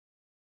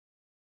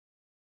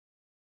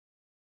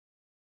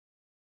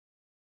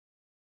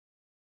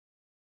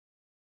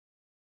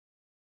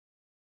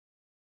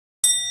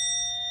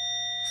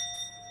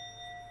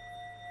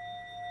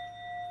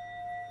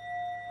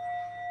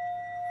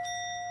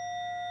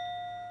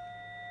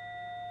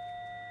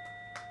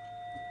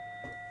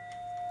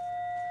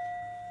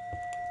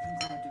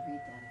glad to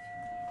read that if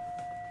you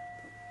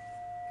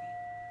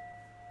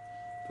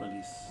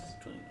want.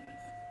 29th.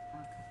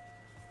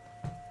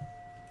 Okay.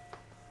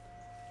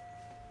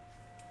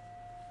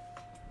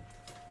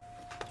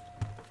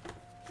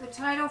 The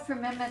title for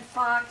Amendment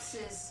Fox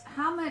is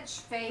How Much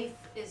Faith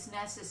is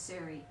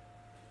Necessary?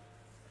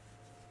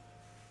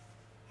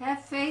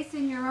 Have faith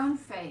in your own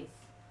faith.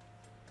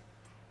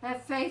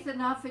 Have faith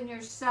enough in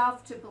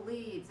yourself to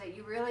believe that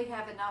you really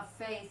have enough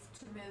faith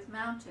to move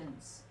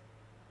mountains.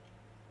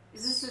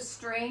 Is this a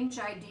strange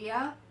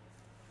idea?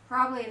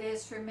 Probably it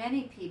is for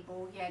many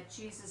people, yet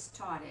Jesus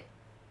taught it.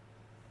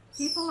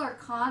 People are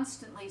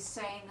constantly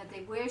saying that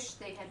they wish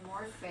they had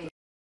more faith,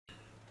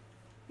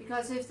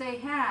 because if they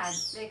had,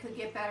 they could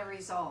get better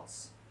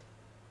results.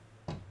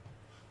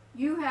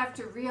 You have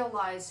to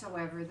realize,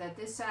 however, that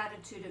this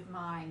attitude of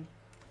mine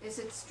is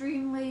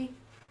extremely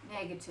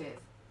negative.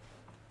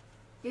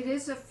 It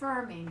is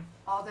affirming,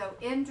 although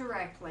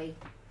indirectly,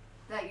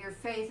 that your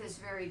faith is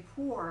very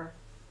poor,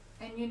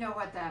 and you know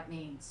what that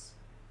means.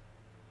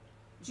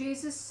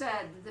 Jesus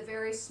said that the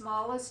very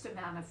smallest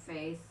amount of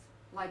faith,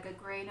 like a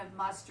grain of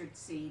mustard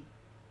seed,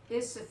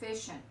 is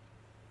sufficient.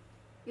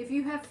 If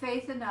you have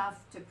faith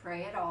enough to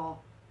pray at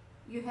all,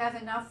 you have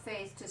enough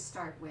faith to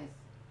start with.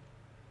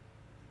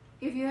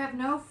 If you have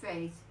no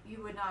faith,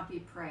 you would not be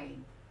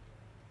praying.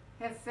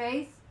 Have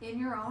faith in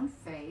your own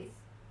faith,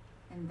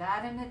 and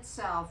that in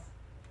itself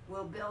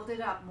will build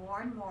it up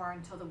more and more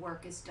until the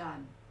work is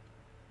done.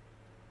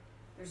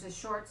 There's a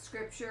short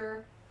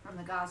scripture from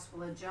the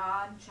Gospel of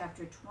John,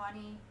 chapter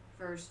 20,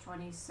 verse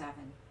 27.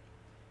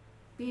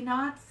 Be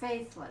not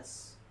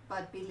faithless,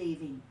 but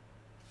believing.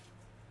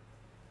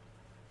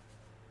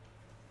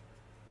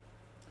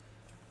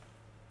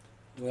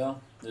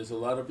 Well, there's a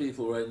lot of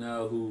people right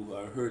now who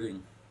are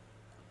hurting,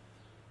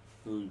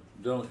 who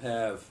don't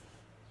have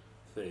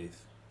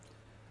faith.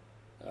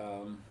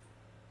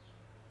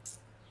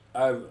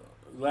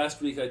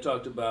 Last week I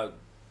talked about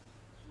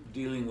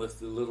dealing with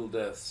the little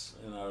deaths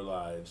in our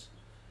lives,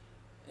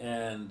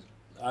 and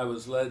I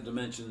was led to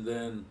mention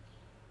then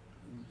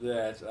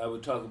that I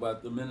would talk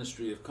about the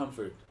ministry of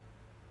comfort,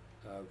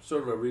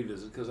 sort of a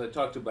revisit, because I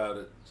talked about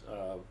it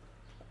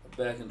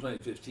back in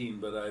 2015,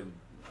 but I've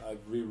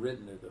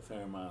rewritten it a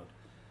fair amount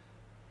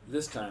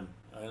this time.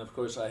 And of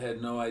course I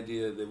had no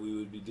idea that we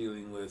would be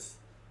dealing with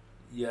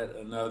yet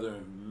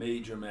another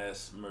major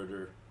mass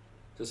murder,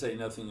 to say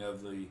nothing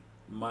of the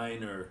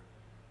minor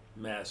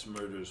mass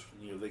murders.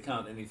 You know, they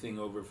count anything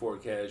over 4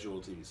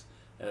 casualties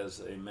as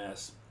a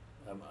mass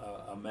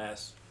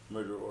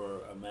murder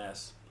or a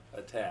mass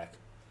attack.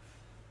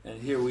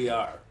 And here we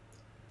are.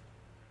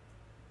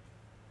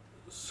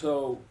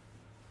 So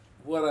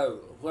what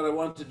I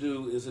want to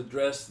do is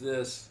address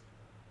this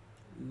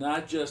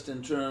not just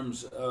in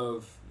terms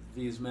of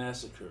these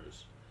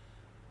massacres,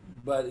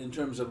 but in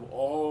terms of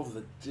all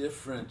the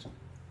different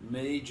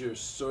major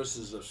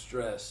sources of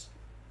stress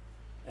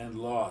and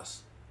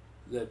loss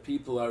that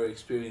people are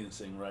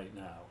experiencing right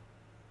now.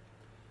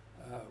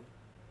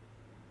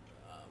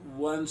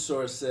 One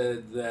source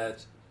said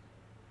that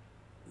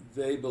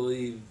they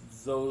believe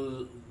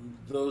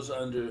those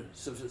under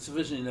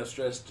sufficient enough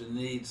stress to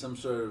need some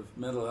sort of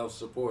mental health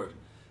support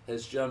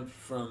has jumped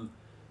from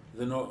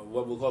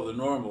what we'll call the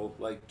normal,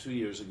 like 2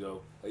 years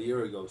ago, a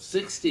year ago,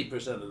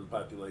 60% of the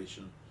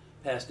population,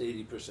 past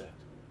 80%.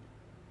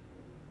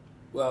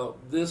 Well,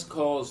 this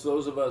calls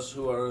those of us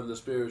who are in the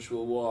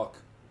spiritual walk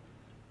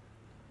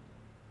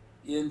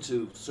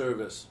into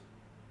service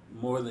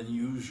more than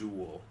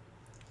usual.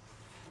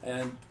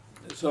 And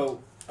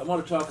so I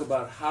want to talk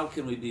about how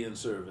can we be in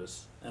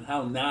service and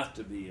how not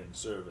to be in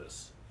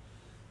service.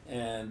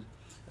 And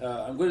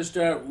I'm going to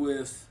start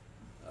with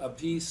a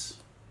piece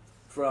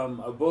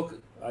from a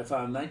book I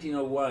found in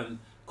 1901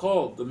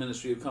 called The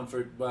Ministry of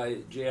Comfort by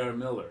J.R.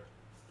 Miller.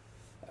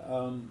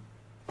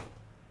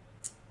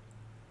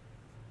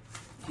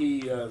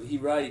 He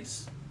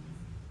writes,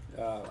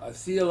 a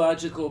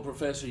theological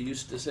professor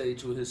used to say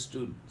to his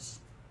students,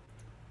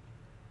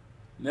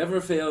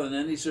 never fail in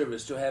any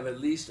service to have at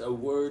least a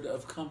word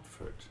of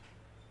comfort.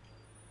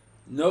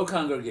 No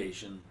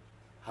congregation,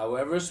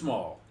 however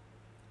small,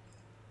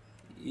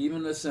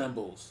 even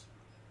assembles,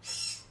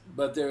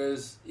 but there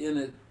is in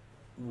it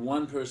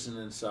one person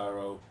in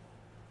sorrow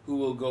who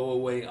will go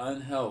away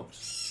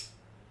unhelped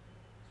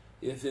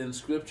if in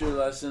scripture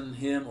lesson,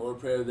 hymn, or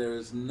prayer there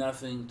is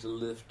nothing to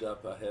lift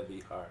up a heavy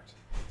heart.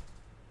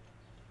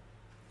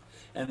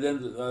 And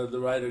then the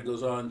writer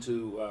goes on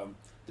to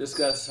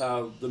discuss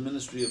how the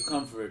ministry of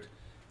comfort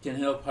can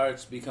help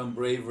hearts become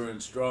braver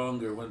and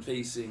stronger when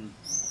facing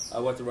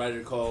what the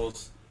writer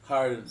calls the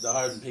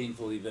hard and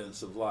painful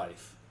events of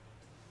life.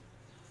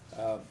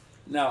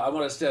 Now, I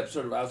want to step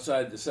sort of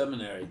outside the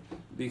seminary,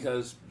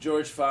 because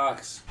George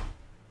Fox,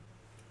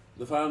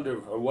 the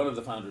founder, or one of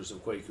the founders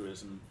of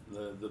Quakerism,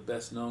 the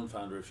best known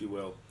founder, if you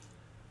will,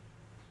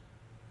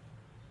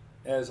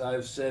 as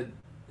I've said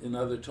in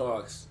other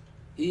talks,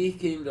 he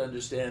came to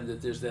understand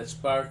that there's that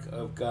spark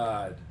of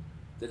God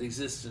that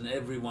exists in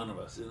every one of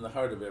us, in the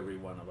heart of every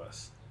one of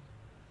us,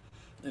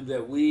 and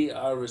that we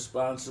are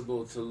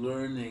responsible to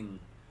learning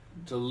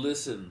to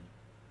listen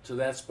to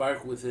that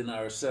spark within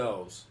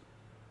ourselves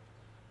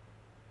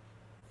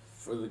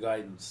for the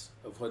guidance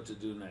of what to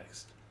do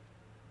next.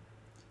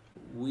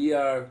 We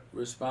are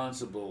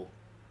responsible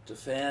to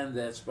fan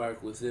that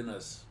spark within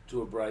us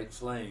to a bright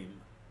flame.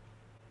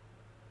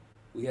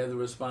 We have the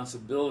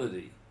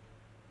responsibility,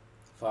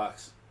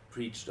 Fox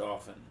preached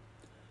often,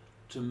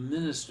 to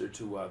minister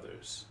to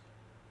others,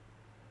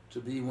 to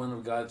be one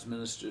of God's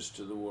ministers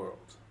to the world.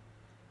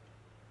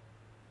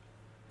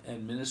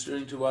 And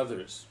ministering to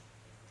others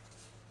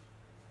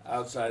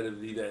outside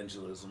of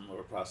evangelism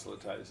or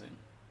proselytizing,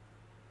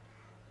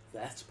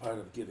 that's part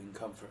of giving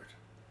comfort.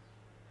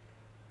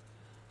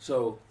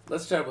 So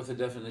let's start with the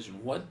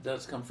definition. What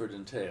does comfort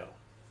entail?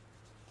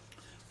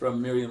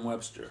 From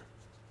Merriam-Webster: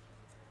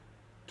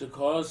 to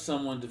cause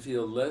someone to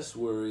feel less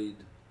worried,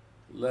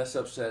 less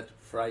upset,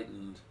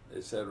 frightened,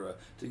 etc.,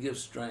 to give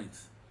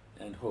strength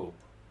and hope,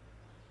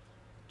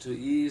 to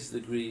ease the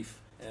grief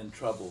and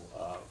trouble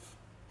of.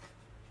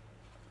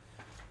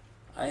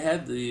 I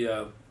had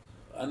the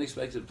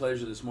unexpected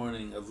pleasure this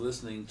morning of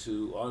listening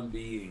to On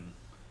Being,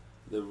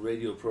 the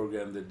radio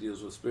program that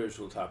deals with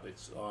spiritual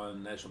topics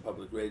on National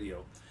Public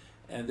Radio.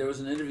 And there was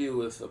an interview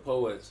with a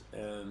poet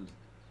and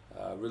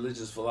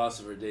religious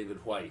philosopher,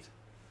 David White.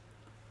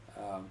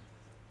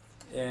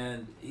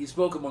 And he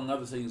spoke, among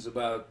other things,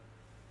 about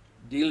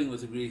dealing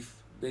with the grief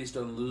based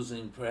on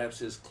losing perhaps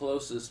his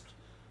closest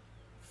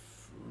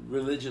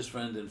religious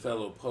friend and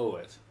fellow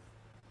poet.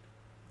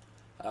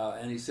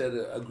 And he said,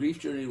 a grief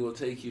journey will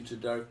take you to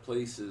dark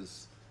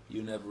places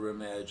you never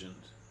imagined.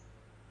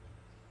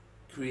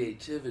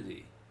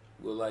 Creativity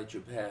will light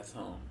your path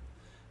home.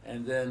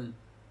 And then,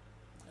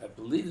 I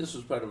believe this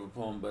was part of a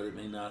poem, but it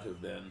may not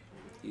have been.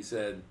 He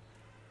said,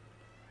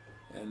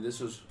 and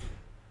this was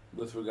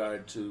with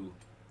regard to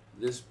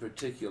this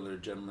particular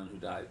gentleman who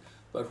died,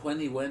 but when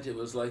he went, it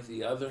was like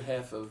the other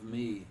half of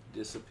me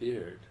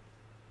disappeared.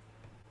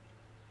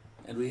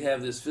 And we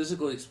have this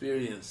physical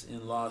experience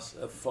in loss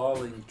of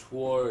falling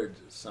toward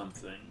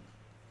something.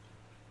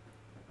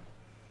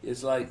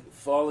 It's like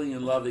falling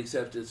in love,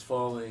 except it's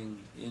falling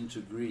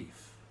into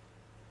grief.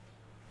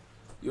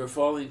 You're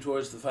falling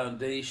towards the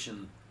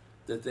foundation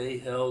that they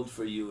held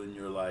for you in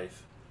your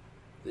life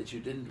that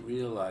you didn't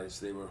realize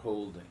they were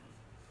holding.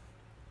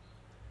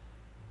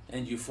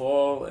 And you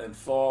fall and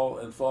fall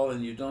and fall,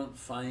 and you don't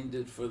find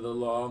it for the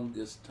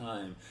longest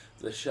time.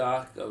 The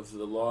shock of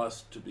the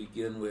loss to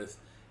begin with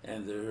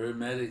and the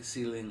hermetic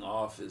sealing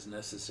off is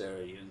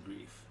necessary in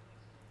grief.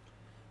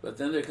 But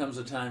then there comes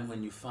a time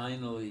when you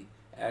finally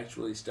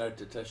actually start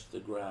to touch the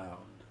ground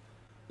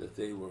that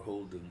they were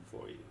holding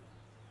for you.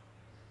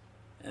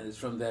 And it's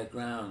from that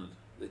ground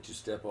that you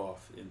step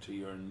off into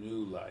your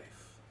new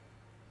life.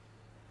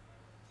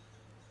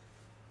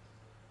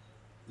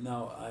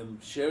 Now, I'm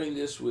sharing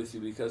this with you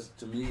because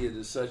to me it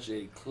is such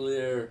a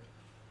clear,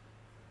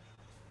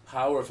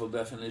 powerful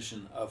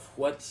definition of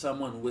what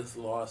someone with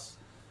loss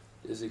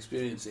is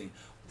experiencing,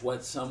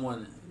 what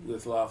someone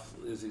with loss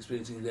is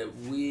experiencing that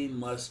we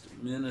must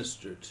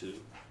minister to.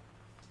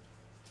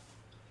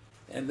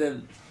 And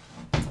then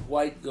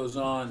White goes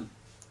on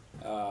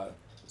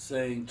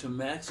saying, to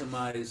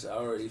maximize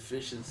our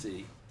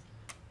efficiency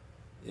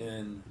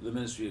in the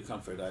ministry of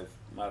comfort, I've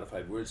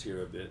modified words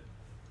here a bit,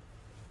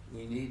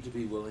 we need to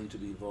be willing to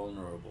be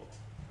vulnerable.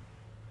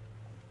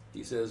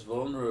 He says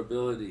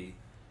vulnerability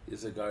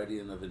is a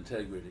guardian of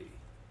integrity.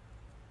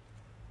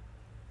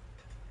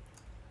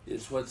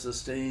 It's what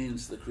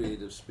sustains the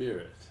creative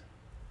spirit.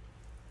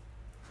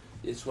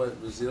 It's what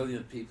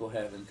resilient people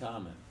have in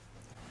common.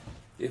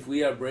 If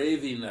we are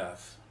brave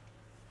enough,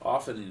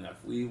 often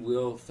enough, we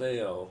will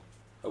fail,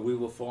 or we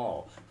will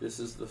fall. This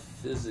is the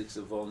physics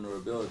of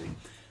vulnerability.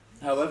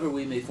 However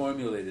we may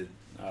formulate it,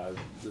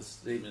 the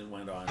statement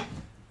went on,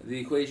 the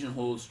equation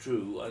holds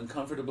true,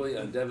 uncomfortably,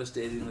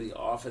 undevastatingly,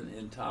 often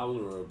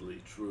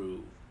intolerably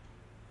true.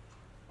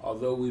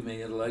 Although we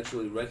may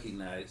intellectually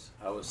recognize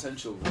how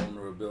essential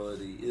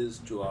vulnerability is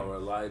to our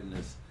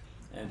aliveness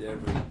and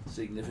every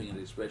significant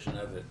expression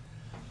of it,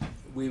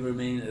 we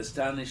remain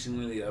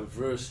astonishingly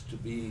averse to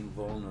being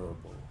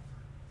vulnerable,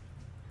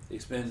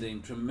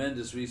 expending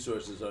tremendous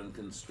resources on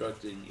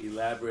constructing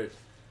elaborate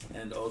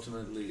and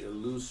ultimately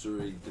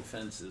illusory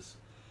defenses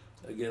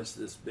against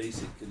this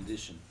basic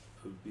condition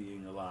of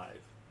being alive.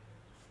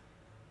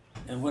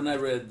 And when I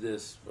read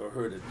this, or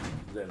heard it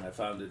then, I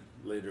found it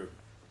later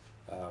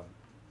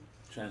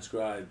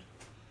transcribed,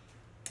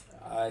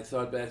 I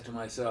thought back to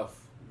myself,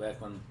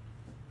 back when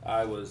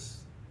I was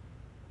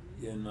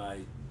in my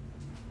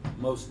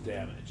most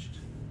damaged,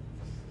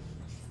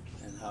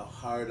 and how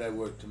hard I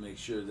worked to make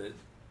sure that,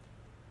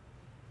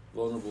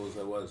 vulnerable as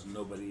I was,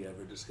 nobody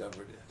ever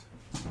discovered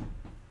it.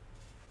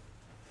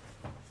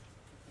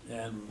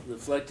 And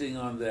reflecting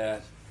on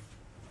that,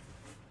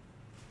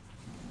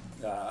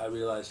 I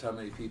realized how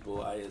many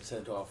people I had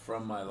sent off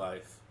from my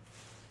life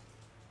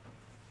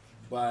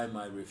by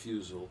my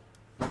refusal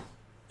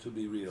to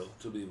be real,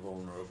 to be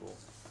vulnerable.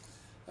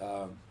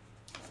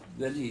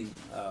 Then he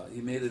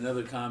made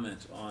another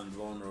comment on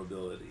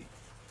vulnerability.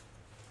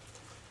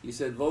 He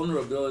said,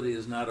 vulnerability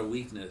is not a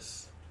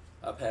weakness,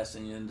 a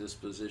passing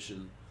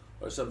indisposition,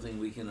 or something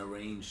we can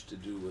arrange to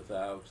do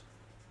without.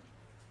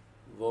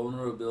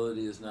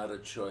 Vulnerability is not a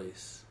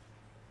choice.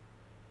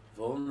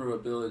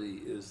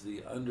 Vulnerability is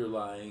the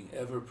underlying,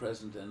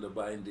 ever-present and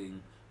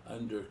abiding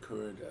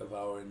undercurrent of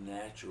our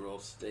natural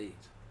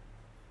state.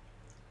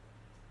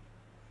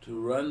 To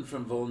run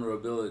from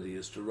vulnerability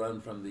is to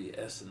run from the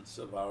essence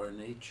of our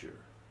nature.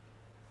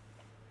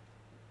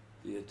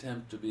 The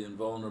attempt to be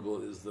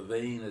invulnerable is the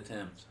vain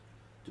attempt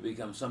to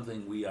become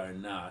something we are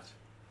not,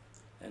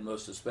 and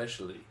most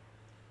especially,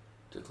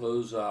 to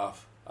close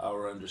off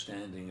our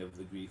understanding of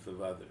the grief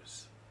of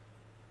others.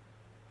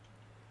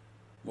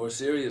 More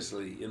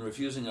seriously, in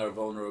refusing our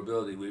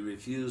vulnerability, we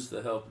refuse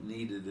the help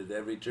needed at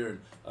every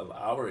turn of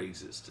our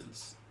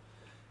existence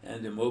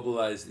and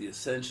immobilize the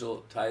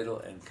essential title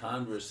and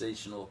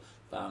conversational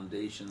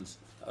foundations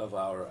of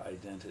our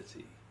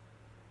identity.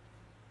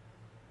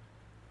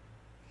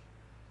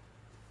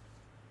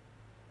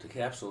 To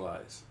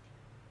capsulize,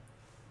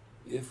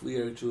 if we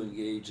are to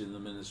engage in the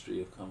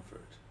ministry of comfort,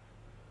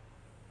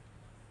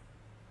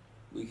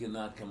 we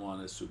cannot come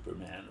on as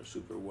Superman or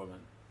Superwoman.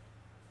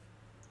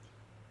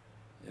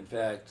 In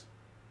fact,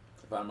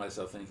 I found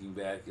myself thinking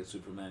back at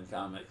Superman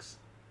comics.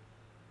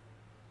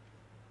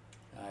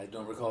 I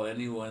don't recall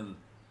anyone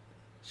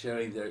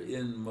sharing their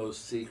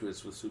inmost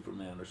secrets with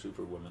Superman or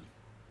Superwoman.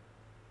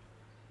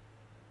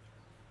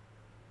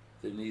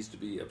 There needs to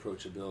be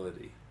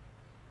approachability.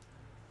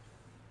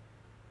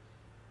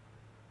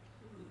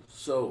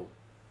 So,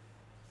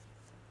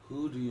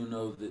 who do you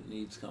know that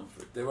needs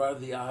comfort? There are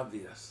the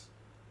obvious.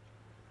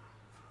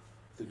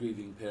 The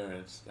grieving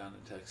parents down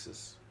in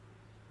Texas,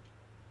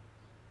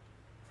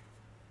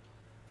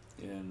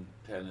 in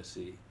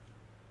Tennessee,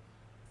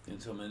 in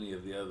so many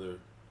of the other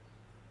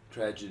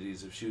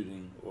tragedies of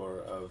shooting or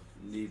of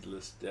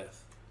needless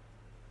death,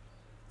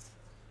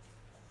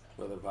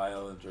 whether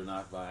violent or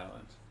not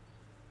violent.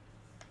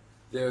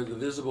 They're the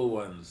visible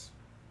ones,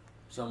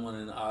 someone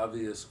in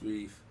obvious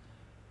grief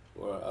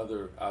or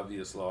other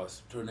obvious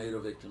loss. Tornado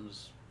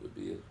victims would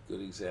be a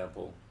good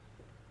example.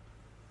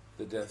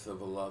 The death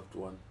of a loved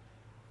one.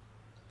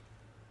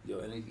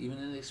 Even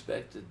an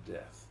expected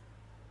death.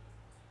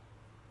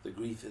 The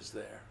grief is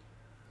there.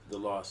 The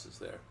loss is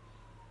there.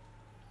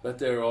 But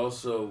there are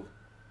also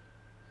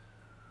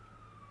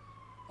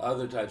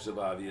other types of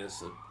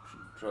obvious,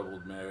 a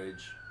troubled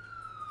marriage,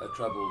 a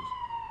troubled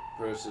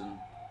person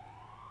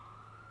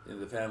in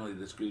the family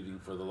that's grieving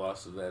for the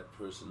loss of that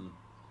person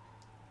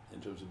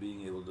in terms of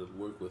being able to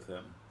work with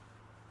them.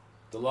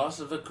 The loss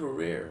of a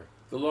career,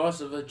 the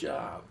loss of a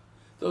job.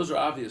 Those are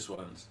obvious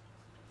ones.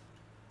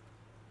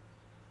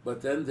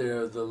 But then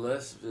there are the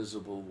less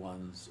visible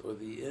ones, or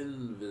the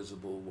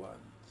invisible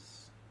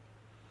ones.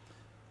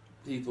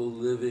 People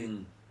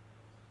living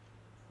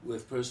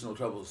with personal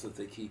troubles that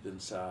they keep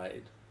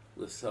inside,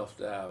 with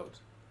self-doubt,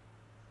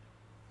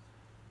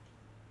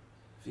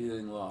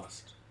 feeling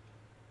lost,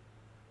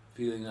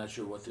 feeling not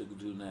sure what to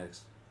do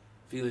next,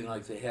 feeling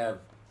like they have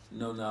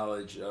no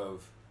knowledge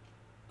of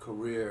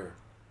career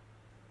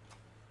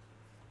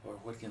or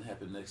what can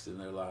happen next in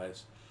their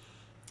lives.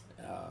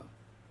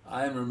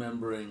 I'm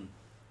remembering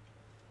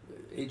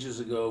ages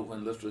ago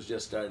when Lift was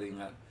just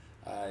starting,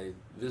 I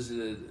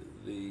visited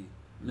the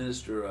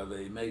minister of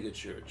a mega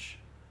church,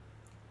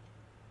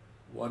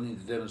 wanting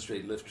to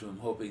demonstrate Lift to him,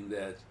 hoping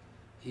that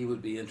he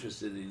would be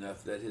interested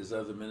enough that his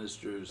other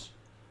ministers,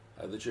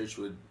 the church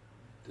would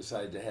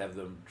decide to have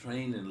them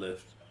trained in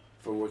Lift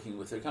for working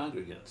with their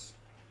congregants.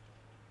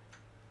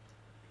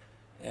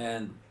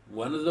 And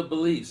one of the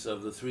beliefs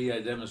of the three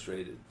I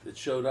demonstrated that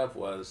showed up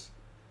was,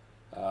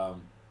 I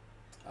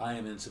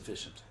am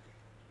insufficient.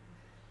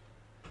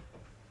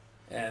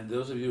 And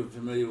those of you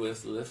familiar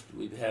with Lift,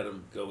 we've had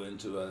them go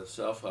into a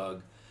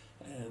self-hug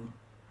and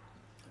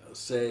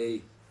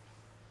say,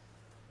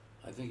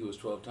 I think it was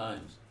 12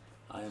 times,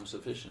 I am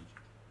sufficient.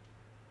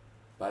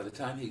 By the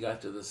time he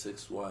got to the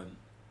sixth one,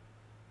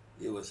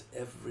 it was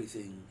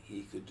everything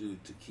he could do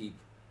to keep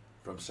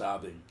from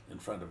sobbing in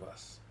front of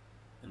us.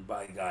 And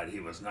by God, he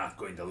was not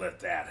going to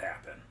let that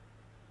happen.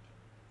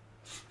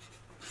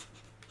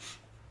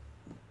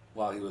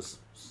 While he was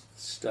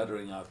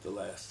stuttering out the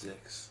last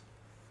six.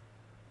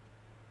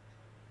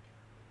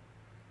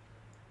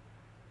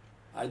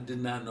 I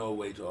did not know a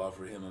way to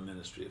offer him a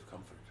ministry of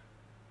comfort.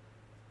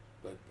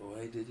 But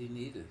boy, did he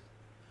need it.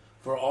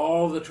 For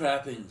all the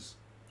trappings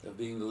of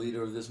being the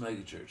leader of this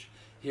megachurch,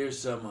 here's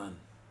someone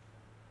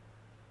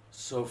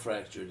so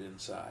fractured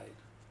inside.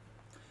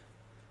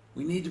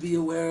 We need to be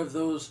aware of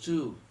those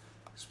too,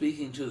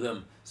 speaking to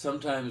them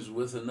sometimes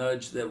with a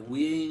nudge that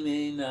we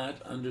may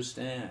not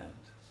understand.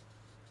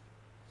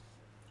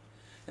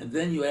 And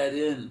then you add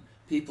in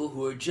people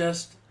who are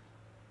just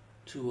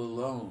too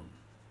alone,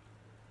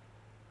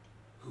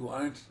 who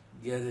aren't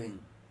getting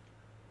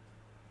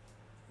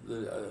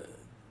the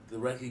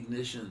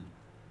recognition,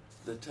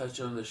 the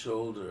touch on the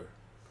shoulder,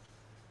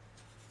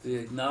 the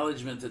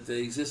acknowledgement that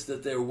they exist,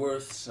 that they're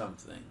worth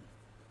something.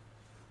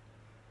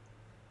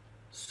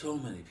 So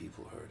many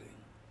people hurting.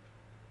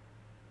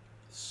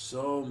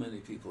 So many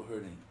people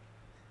hurting.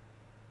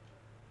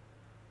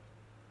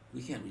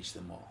 We can't reach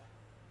them all.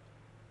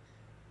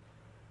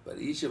 But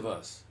each of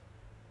us,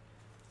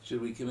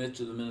 should we commit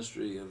to the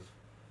ministry of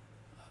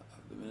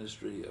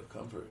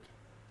comfort,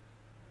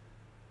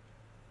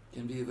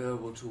 can be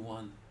available to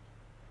one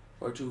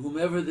or to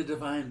whomever the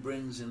divine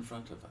brings in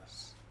front of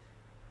us.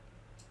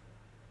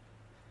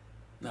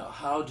 Now,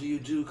 how do you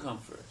do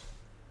comfort?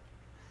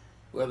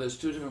 Well, there's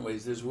two different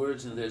ways. There's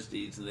words and there's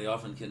deeds, and they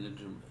often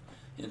can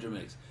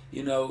intermix.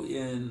 You know,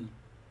 in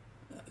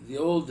the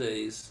old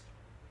days,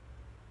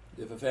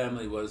 if a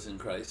family was in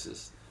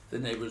crisis, the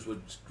neighbors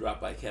would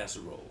drop by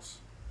casseroles.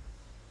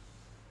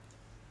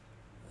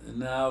 And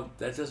now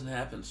that doesn't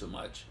happen so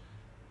much,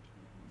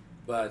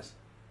 but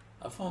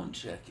a phone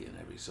check-in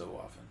every so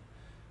often.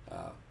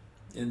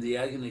 In the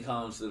agony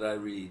columns that I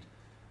read,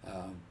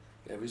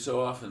 every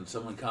so often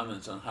someone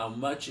comments on how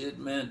much it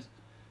meant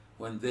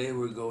when they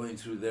were going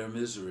through their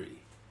misery,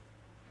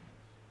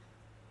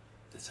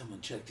 that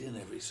someone checked in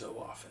every so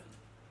often.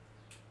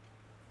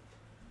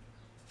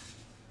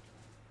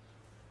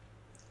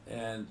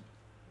 And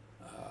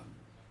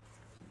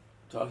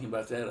talking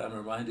about that, I'm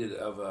reminded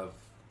of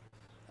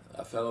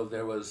a fellow,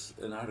 there was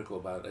an article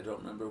about, I don't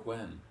remember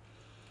when,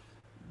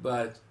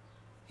 but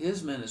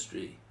his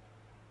ministry,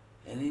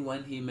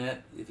 anyone he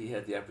met, if he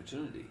had the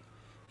opportunity,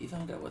 he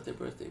found out what their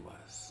birthday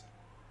was.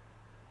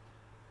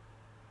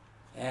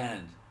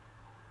 And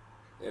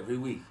every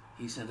week,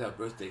 he sent out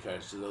birthday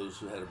cards to those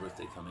who had a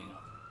birthday coming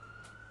up.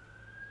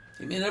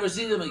 He may never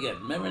see them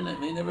again,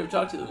 may never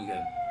talk to them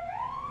again,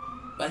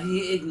 but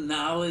he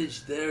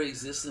acknowledged their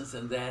existence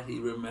and that he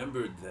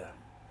remembered them.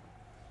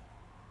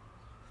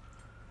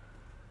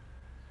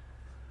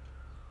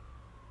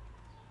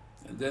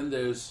 And then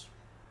there's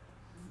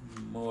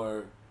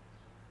more,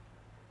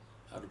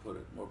 how to put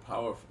it, more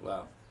powerful,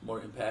 well,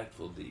 more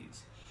impactful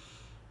deeds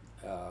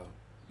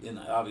in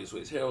obvious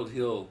ways. Harold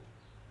Hill,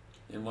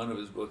 in one of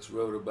his books,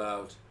 wrote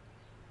about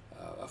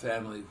a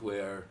family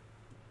where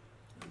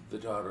the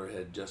daughter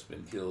had just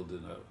been killed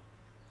in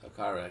a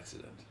car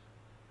accident.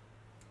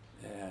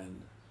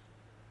 And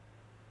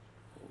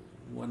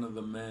one of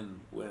the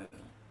men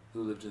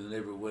who lived in the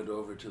neighborhood went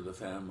over to the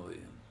family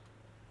and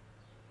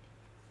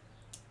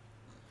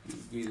he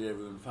greeted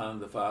everyone,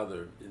 found the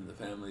father in the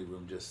family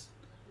room just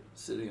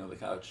sitting on the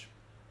couch,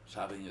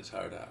 sobbing his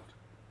heart out.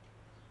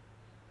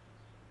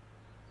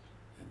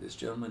 And this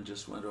gentleman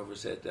just went over,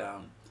 sat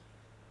down,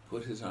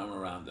 put his arm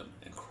around him,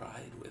 and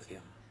cried with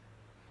him.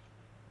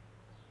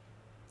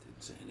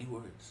 Didn't say any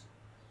words,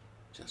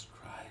 just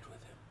cried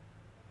with him.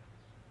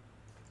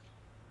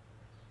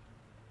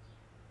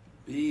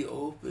 Be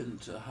open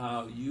to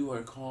how you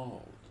are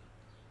called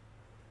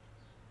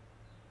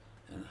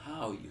and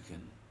how you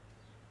can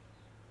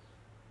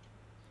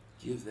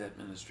give that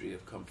ministry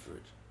of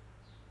comfort.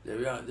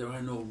 There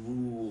are no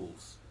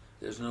rules.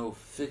 There's no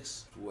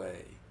fixed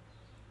way.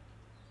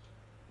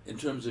 In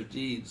terms of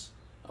deeds,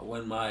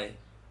 when my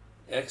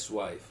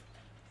ex-wife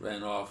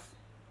ran off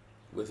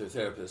with her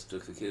therapist,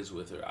 took the kids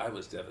with her, I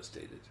was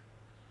devastated.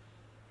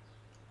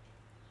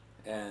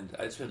 And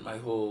I'd spent my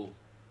whole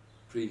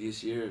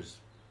previous years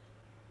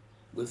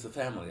with the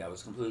family. I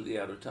was completely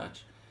out of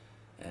touch.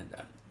 And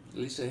at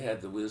least I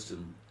had the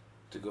wisdom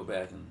to go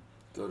back and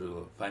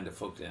find a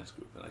folk dance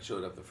group. And I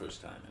showed up the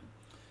first time, and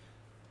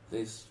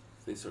they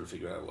sort of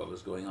figured out what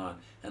was going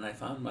on. And I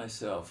found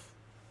myself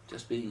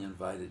just being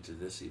invited to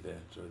this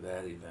event or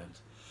that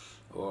event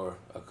or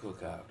a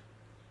cookout.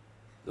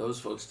 Those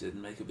folks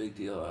didn't make a big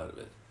deal out of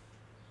it,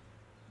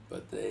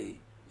 but they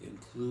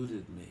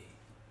included me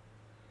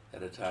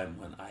at a time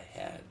when I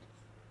had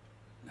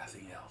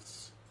nothing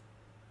else.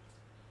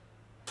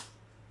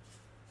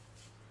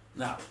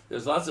 Now,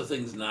 there's lots of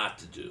things not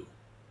to do,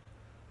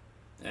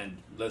 and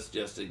let's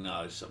just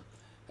acknowledge some.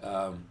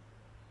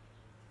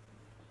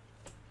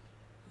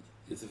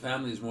 If the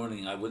family's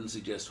mourning, I wouldn't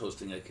suggest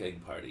hosting a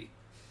keg party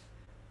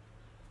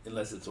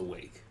unless it's a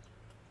wake.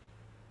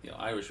 You know,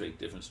 Irish wake,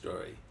 different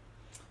story.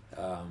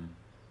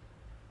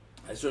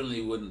 I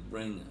certainly wouldn't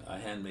bring a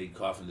handmade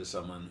coffin to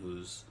someone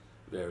who's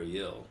very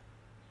ill.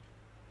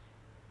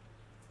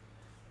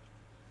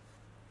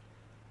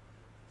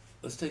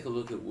 Let's take a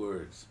look at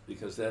words,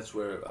 because that's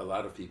where a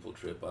lot of people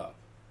trip up.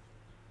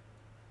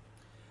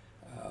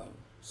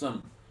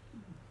 Some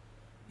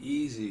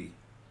easy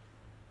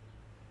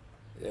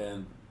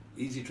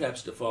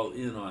traps to fall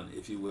in on,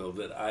 if you will,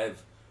 that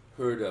I've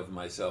heard of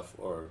myself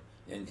or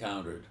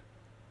encountered.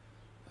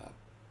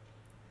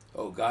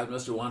 Oh, God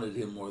must have wanted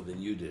him more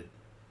than you did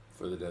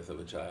for the death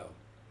of a child.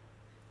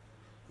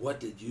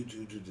 What did you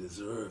do to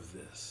deserve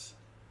this?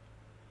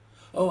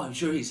 Oh, I'm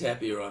sure he's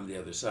happier on the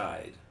other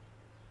side.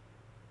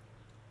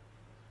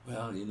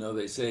 Well, you know,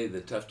 they say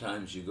the tough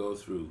times you go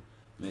through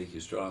make you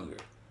stronger.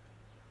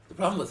 The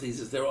problem with these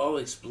is they're all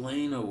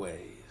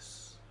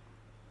explain-aways.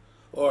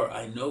 Or,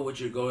 I know what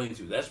you're going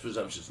through. That's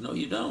presumptuous. No,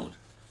 you don't.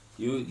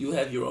 You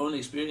have your own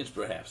experience,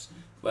 perhaps,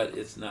 but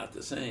it's not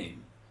the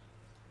same.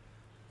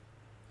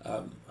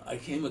 I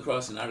came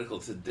across an article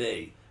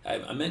today.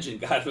 I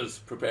mentioned God was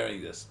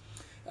preparing this.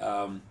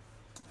 An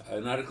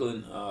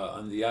article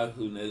on the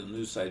Yahoo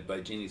News site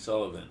by Jeannie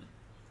Sullivan.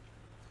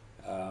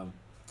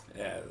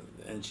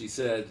 And she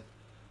said,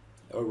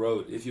 or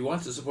wrote, if you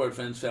want to support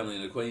friends, family,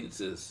 and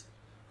acquaintances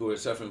who are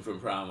suffering from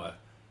trauma,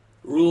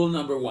 rule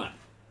number 1,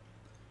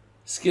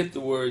 skip the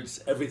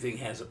words, everything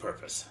has a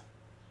purpose.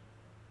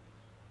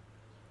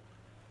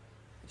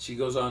 She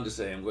goes on to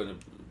say, I'm going to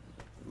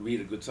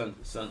read a good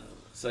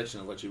section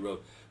of what she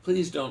wrote.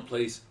 Please don't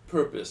place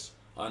purpose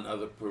on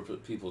other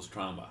people's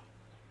trauma.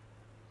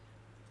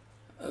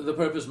 The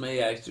purpose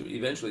may actually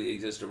eventually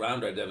exist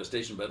around our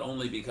devastation, but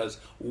only because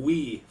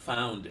we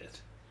found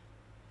it.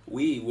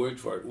 We worked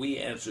for it. We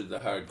answered the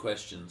hard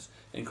questions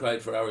and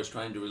cried for hours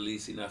trying to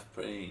release enough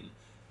pain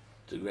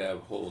to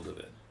grab hold of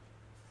it.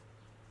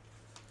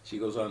 She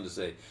goes on to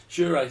say,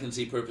 sure, I can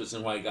see purpose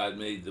in why God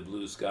made the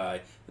blue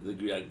sky, the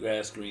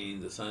grass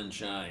green, the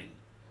sunshine.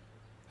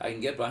 I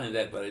can get behind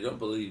that, but I don't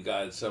believe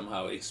God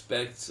somehow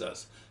expects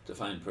us to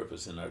find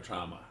purpose in our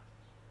trauma.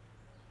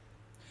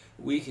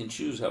 We can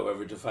choose,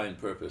 however, to find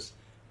purpose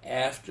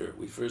after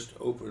we first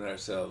open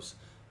ourselves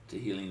to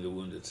healing the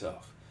wound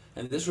itself.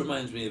 And this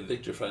reminds me of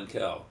Viktor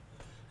Frankl.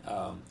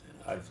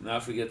 I now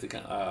forget the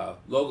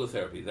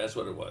logotherapy, that's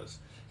what it was.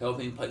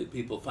 Helping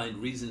people find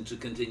reason to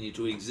continue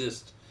to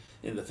exist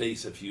in the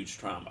face of huge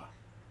trauma.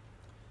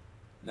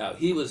 Now,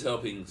 he was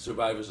helping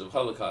survivors of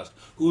Holocaust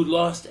who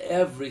lost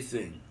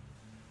everything.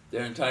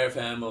 Their entire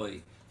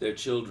family, their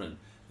children,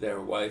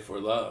 their wife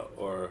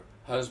or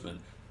husband,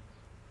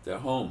 their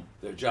home,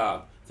 their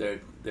job, their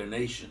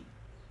nation.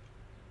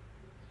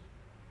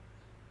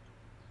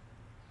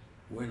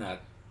 We're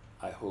not,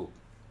 I hope,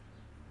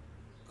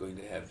 going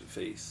to have to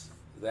face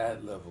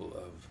that level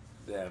of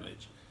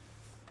damage.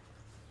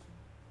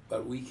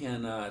 But we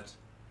cannot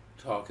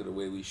talk it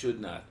away. We should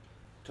not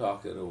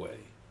talk it away.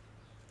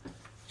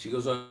 She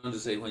goes on to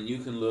say, when you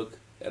can look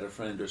at a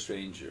friend or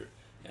stranger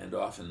and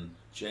often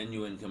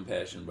genuine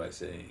compassion by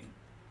saying,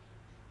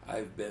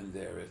 I've been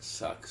there, it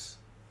sucks,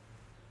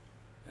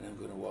 and I'm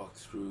going to walk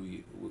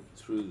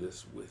through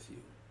this with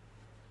you.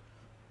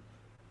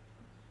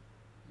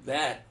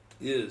 That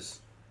is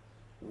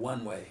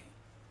one way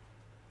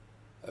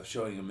of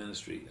showing a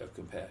ministry of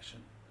compassion.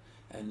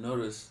 And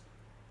notice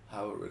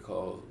how it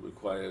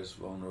requires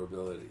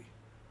vulnerability.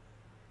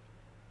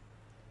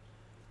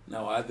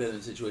 Now, I've been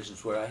in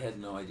situations where I had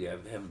no idea,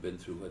 I haven't been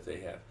through what they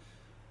have,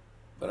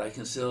 but I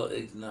can still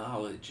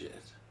acknowledge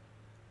it.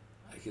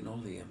 I can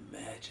only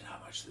imagine how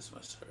much this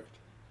must hurt.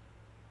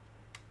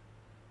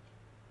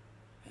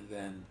 And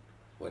then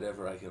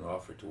whatever I can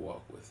offer to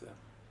walk with them,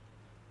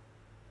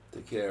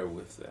 to care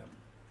with them.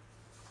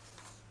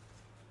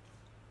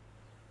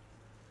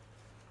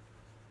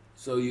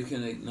 So you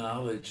can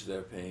acknowledge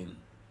their pain,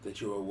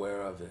 that you're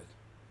aware of it,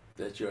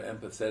 that you're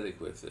empathetic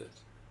with it.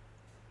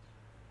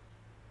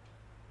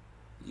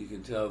 You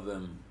can tell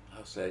them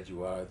how sad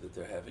you are that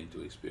they're having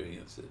to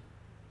experience it.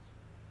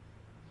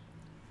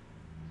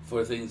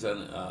 For things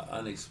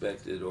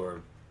unexpected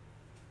or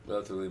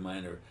relatively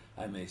minor,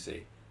 I may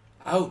say,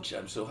 ouch,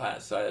 I'm so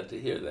sad to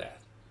hear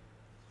that.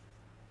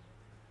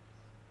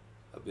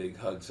 A big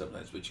hug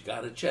sometimes, but you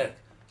gotta check.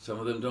 Some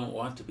of them don't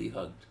want to be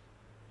hugged.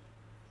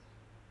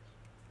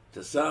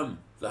 To some,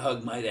 the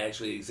hug might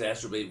actually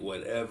exacerbate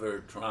whatever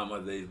trauma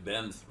they've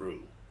been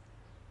through.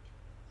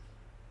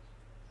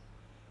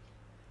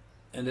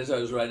 And as I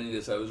was writing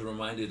this, I was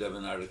reminded of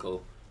an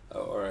article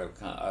or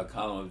a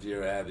column of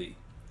Dear Abby,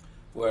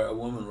 where a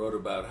woman wrote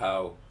about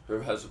how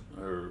her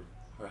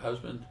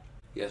husband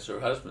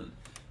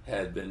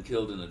had been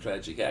killed in a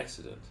tragic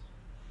accident.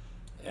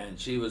 And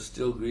she was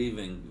still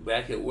grieving,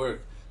 back at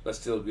work, but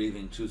still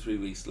grieving 2-3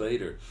 weeks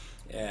later.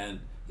 And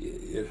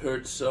it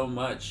hurt so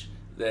much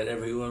that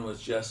everyone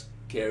was just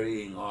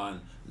carrying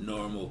on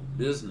normal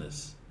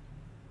business.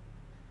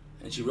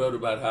 And she wrote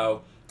about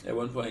how at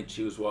one point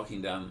she was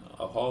walking down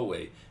a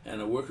hallway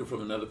and a worker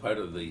from another part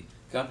of the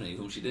company,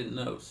 whom she didn't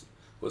know,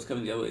 was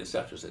coming the other way and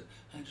stopped her and said,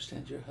 I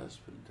understand your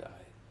husband died.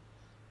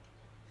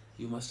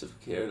 You must have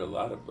cared a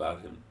lot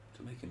about him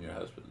to make him your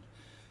husband.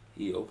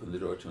 He opened the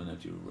door to an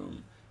empty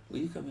room. Will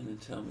you come in and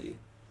tell me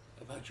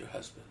about your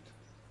husband?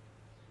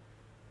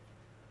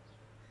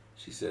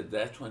 She said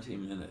that 20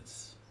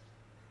 minutes,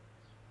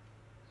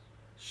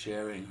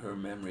 sharing her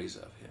memories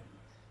of him,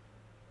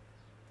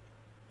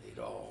 made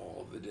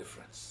all the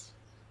difference.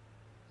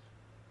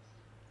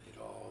 Made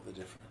all the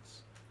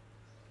difference.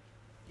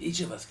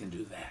 Each of us can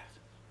do that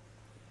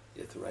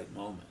at the right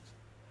moment.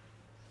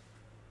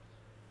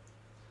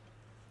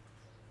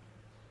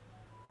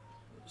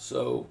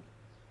 So,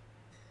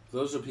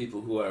 those are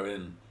people who are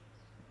in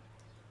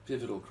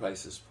pivotal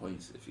crisis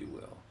points, if you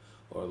will,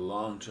 or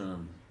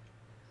long-term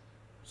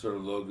sort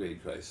of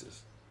low-grade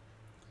crisis.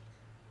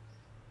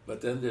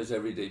 But then there's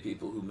everyday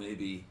people who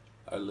maybe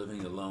are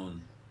living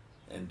alone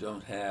and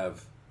don't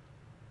have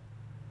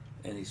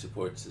any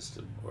support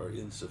system or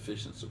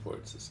insufficient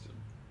support system.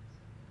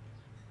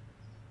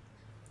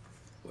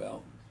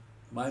 Well,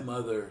 my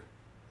mother,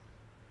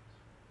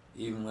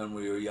 even when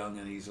we were young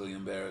and easily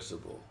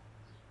embarrassable,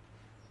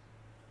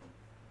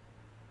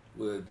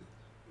 would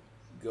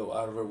go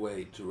out of her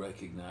way to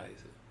recognize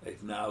it,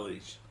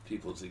 acknowledge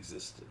people's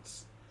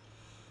existence.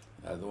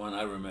 The one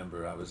I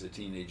remember, I was a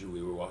teenager,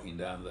 we were walking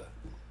down the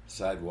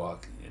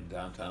sidewalk in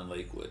downtown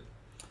Lakewood,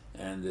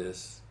 and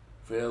this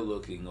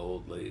frail-looking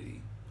old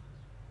lady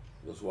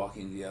was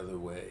walking the other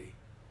way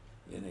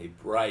in a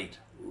bright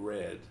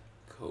red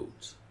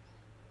coat.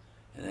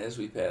 And as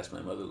we passed,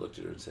 my mother looked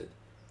at her and said,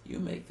 "You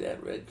make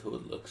that red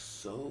coat look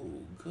so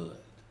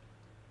good,"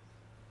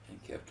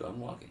 and kept on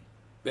walking.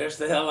 Embarrassed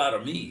the hell out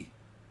of me.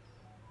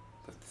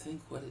 But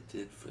think what it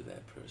did for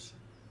that person.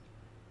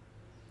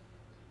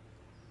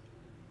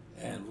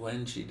 And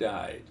when she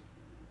died,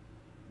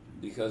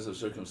 because of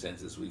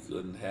circumstances, we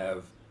couldn't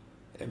have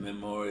a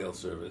memorial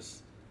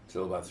service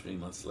till about 3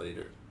 months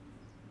later.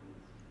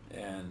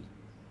 And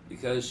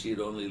because she had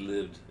only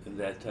lived in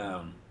that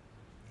town,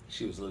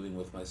 she was living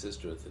with my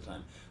sister at the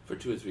time, for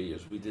 2 or 3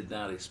 years. We did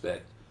not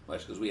expect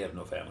much because we have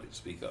no family to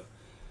speak of.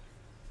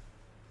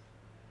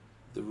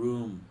 The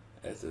room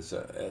at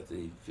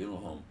the funeral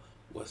home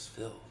was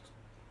filled.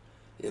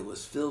 It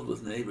was filled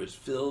with neighbors,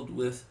 filled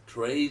with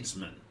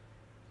tradesmen,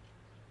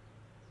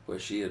 where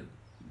she had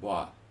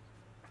bought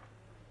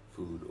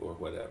food or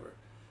whatever.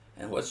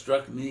 And what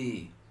struck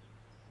me,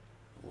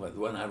 the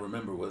one I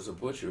remember, was a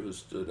butcher who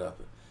stood up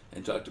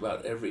and talked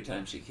about every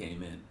time she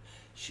came in,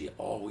 she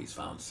always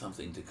found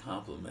something to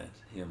compliment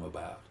him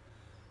about.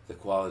 The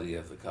quality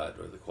of the cut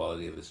or the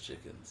quality of his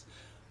chickens.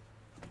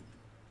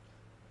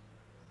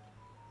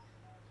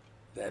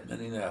 That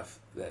meant enough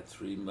that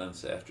 3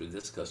 months after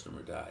this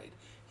customer died,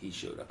 he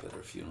showed up at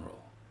her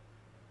funeral.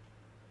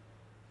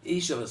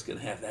 Each of us can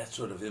have that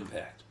sort of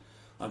impact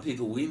on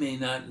people we may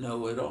not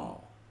know at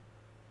all.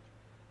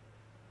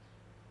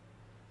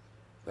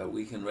 But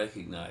we can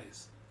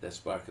recognize that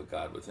spark of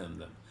God within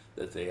them,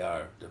 that they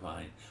are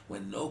divine,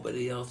 when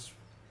nobody else,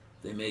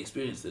 they may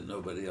experience that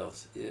nobody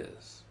else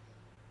is.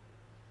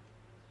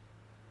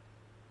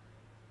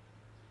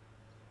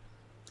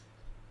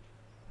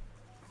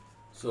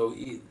 So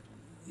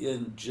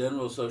in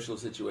general social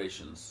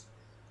situations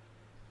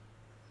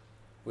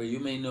where you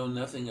may know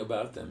nothing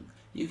about them,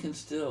 you can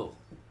still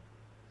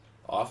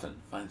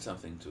often find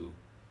something to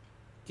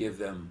give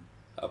them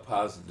a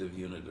positive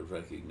unit of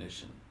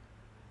recognition.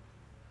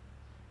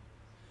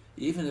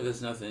 Even if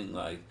it's nothing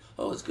like,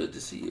 "Oh, it's good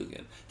to see you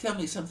again. Tell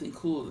me something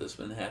cool that's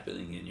been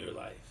happening in your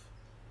life."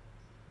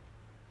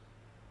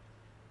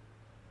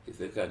 If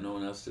they've got no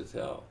one else to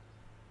tell,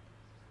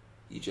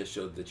 you just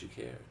showed that you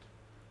cared.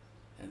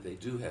 And they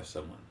do have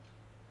someone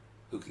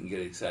who can get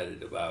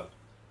excited about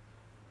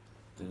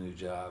the new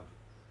job,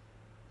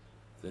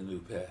 the new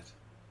pet,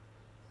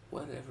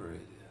 whatever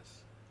it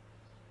is.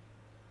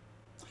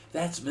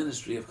 That's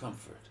ministry of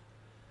comfort.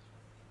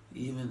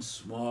 Even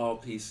small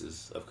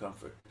pieces of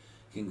comfort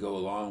can go a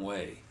long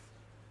way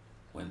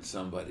when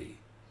somebody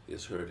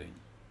is hurting.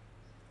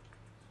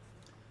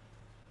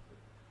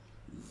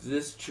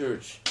 This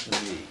church, to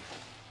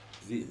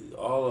me,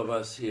 all of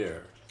us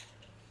here,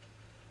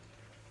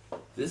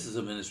 this is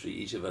a ministry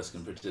each of us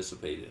can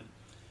participate in.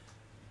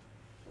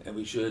 And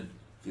we should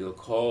feel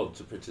called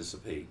to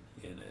participate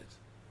in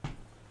it.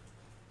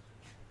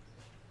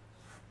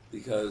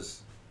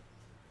 Because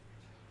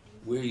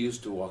we're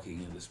used to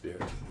walking in the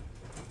Spirit.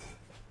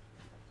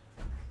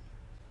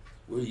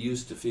 We're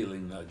used to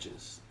feeling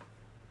nudges.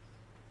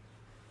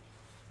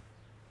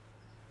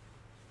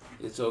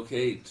 It's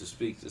okay to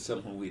speak to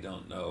someone we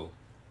don't know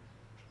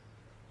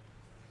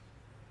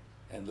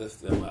and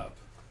lift them up.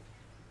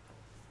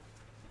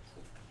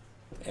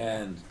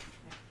 And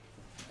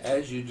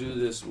as you do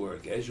this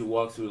work, as you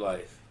walk through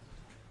life,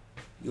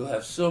 you'll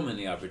have so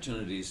many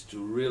opportunities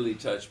to really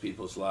touch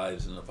people's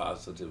lives in a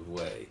positive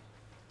way.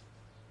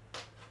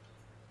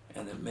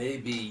 And it may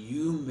be,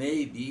 you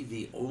may be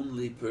the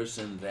only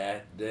person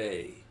that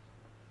day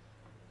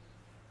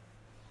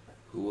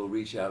who will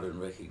reach out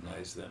and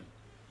recognize them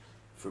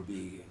for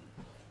being.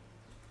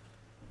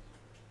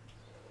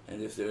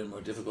 And if they're in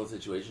more difficult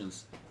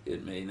situations,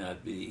 it may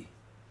not be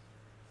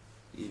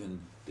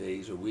even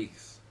days or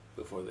weeks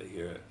before they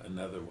hear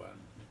another one.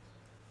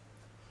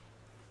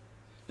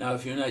 Now,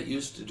 if you're not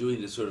used to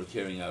doing this sort of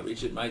caring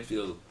outreach, it might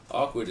feel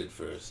awkward at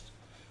first.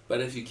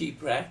 But if you keep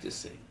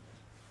practicing,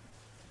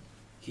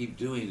 keep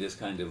doing this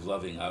kind of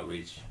loving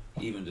outreach,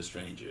 even to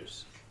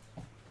strangers,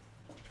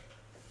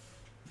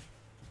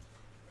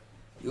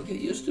 you'll get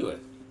used to it.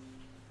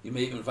 You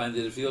may even find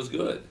that it feels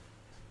good.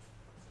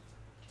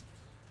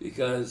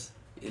 Because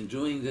in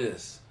doing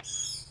this,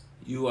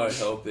 you are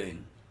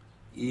helping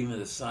even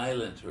the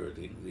silent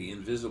hurting, the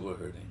invisible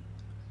hurting,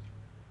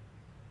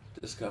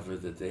 discover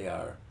that they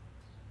are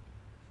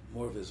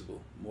more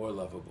visible, more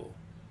lovable.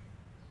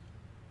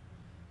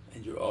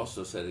 And you're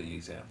also setting an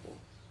example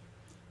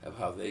of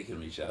how they can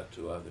reach out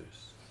to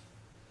others.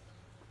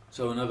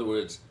 So in other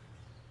words,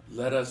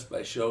 let us,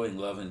 by showing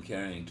love and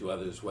caring to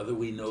others, whether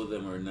we know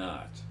them or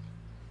not,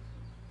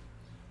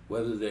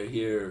 whether they're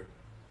here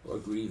or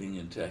grieving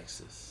in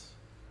Texas,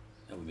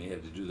 and we may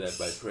have to do that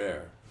by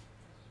prayer,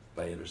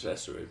 by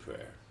intercessory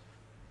prayer.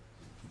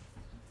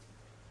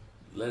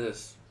 Let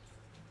us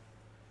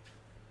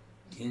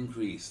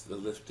increase the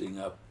lifting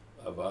up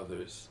of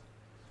others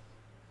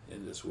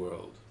in this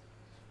world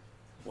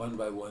one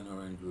by one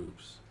or in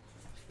groups,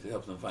 to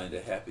help them find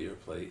a happier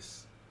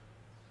place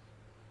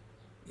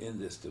in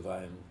this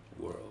divine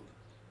world.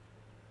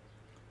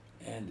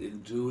 And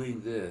in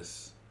doing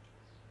this,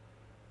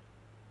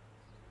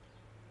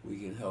 we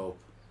can help,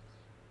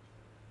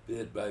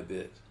 bit by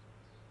bit,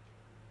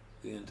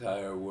 the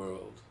entire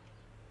world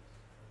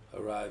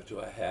arrive to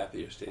a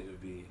happier state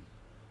of being,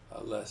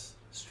 a less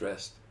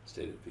stressed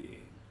state of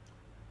being,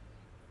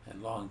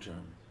 and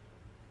long-term,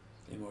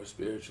 a more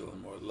spiritual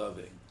and more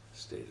loving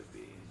state of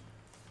being.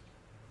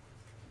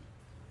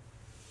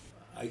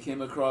 I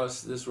came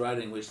across this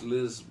writing, which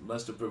Liz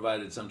must have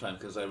provided sometime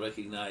because I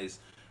recognize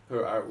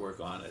her artwork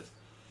on it.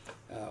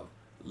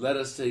 Let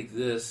us take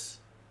this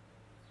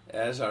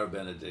as our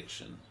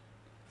benediction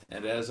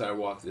and as our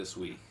walk this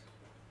week.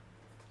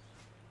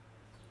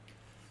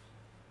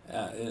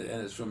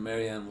 And it's from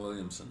Marianne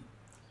Williamson.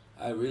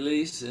 I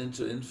release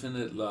into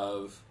infinite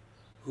love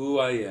who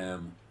I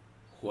am,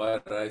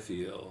 what I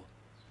feel,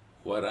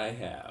 what I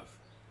have,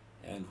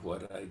 and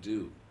what I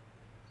do.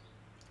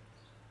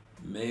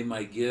 May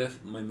my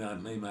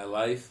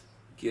life,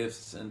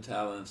 gifts, and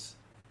talents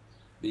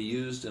be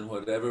used in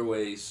whatever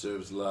way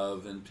serves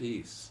love and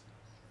peace.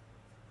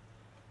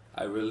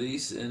 I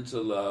release into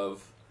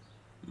love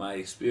my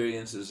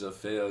experiences of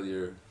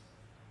failure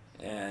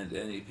and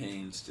any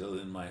pain still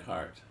in my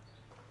heart.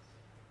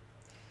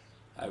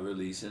 I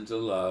release into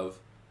love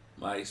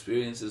my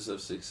experiences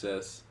of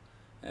success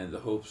and the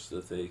hopes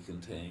that they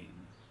contain.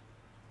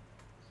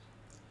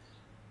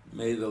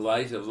 May the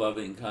light of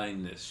loving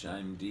kindness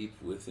shine deep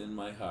within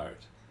my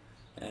heart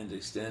and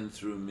extend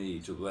through me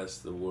to bless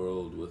the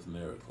world with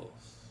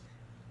miracles.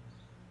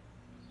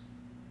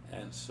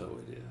 And so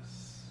it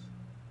is.